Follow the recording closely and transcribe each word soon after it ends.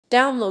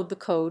Download the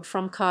code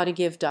from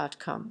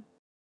codegive.com.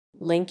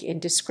 Link in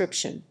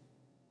description.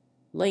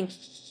 Link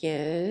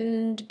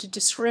in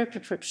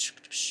description.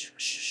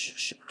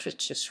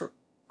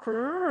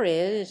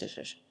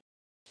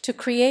 To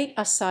create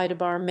a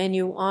sidebar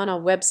menu on a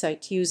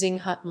website using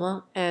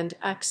HTML and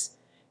X,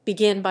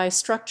 begin by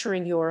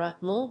structuring your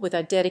HTML with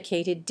a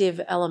dedicated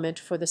div element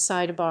for the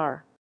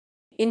sidebar.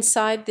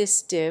 Inside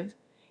this div,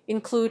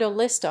 include a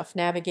list of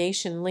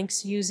navigation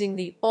links using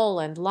the all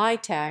and lie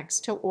tags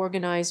to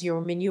organize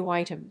your menu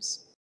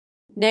items.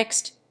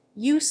 Next,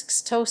 use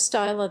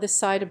cssutils the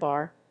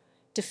sidebar,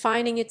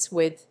 defining its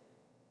width,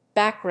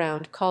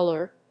 background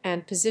color,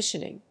 and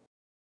positioning.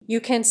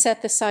 You can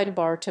set the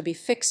sidebar to be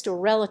fixed or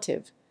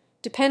relative,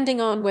 depending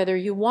on whether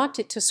you want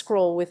it to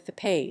scroll with the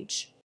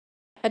page.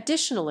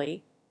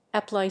 Additionally,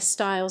 apply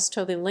styles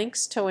to the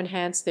links to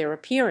enhance their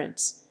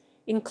appearance,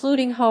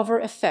 including hover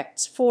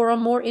effects for a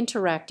more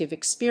interactive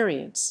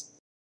experience.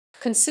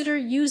 Consider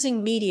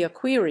using media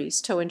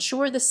queries to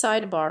ensure the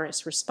sidebar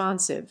is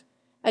responsive,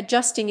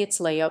 adjusting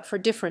its layout for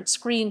different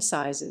screen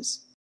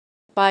sizes.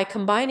 By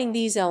combining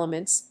these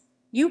elements,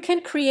 you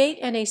can create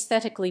an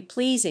aesthetically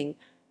pleasing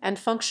and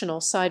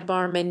functional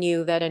sidebar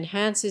menu that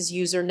enhances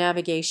user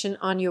navigation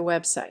on your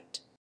website.